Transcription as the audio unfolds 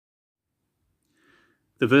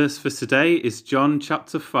The verse for today is John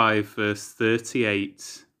chapter 5, verse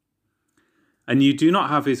 38. And you do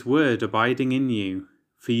not have his word abiding in you,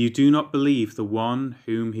 for you do not believe the one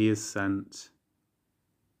whom he has sent.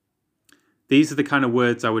 These are the kind of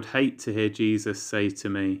words I would hate to hear Jesus say to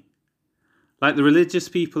me. Like the religious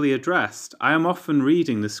people he addressed, I am often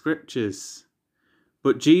reading the scriptures.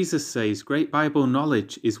 But Jesus says great Bible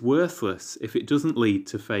knowledge is worthless if it doesn't lead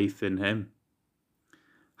to faith in him.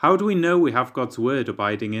 How do we know we have God's word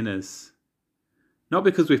abiding in us? Not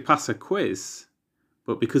because we've passed a quiz,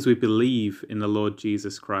 but because we believe in the Lord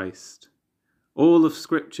Jesus Christ. All of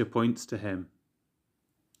Scripture points to him.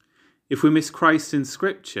 If we miss Christ in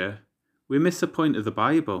Scripture, we miss a point of the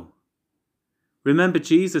Bible. Remember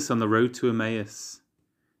Jesus on the road to Emmaus.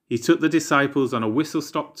 He took the disciples on a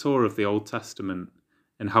whistle-stop tour of the Old Testament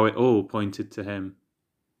and how it all pointed to him.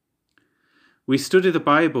 We study the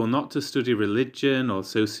Bible not to study religion or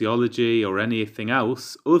sociology or anything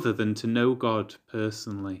else other than to know God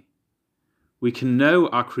personally. We can know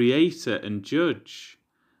our Creator and Judge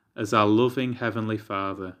as our loving Heavenly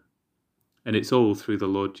Father, and it's all through the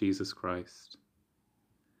Lord Jesus Christ.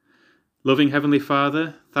 Loving Heavenly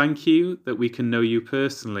Father, thank you that we can know you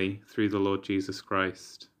personally through the Lord Jesus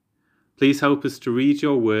Christ. Please help us to read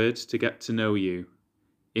your word to get to know you.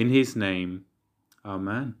 In his name,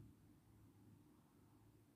 Amen.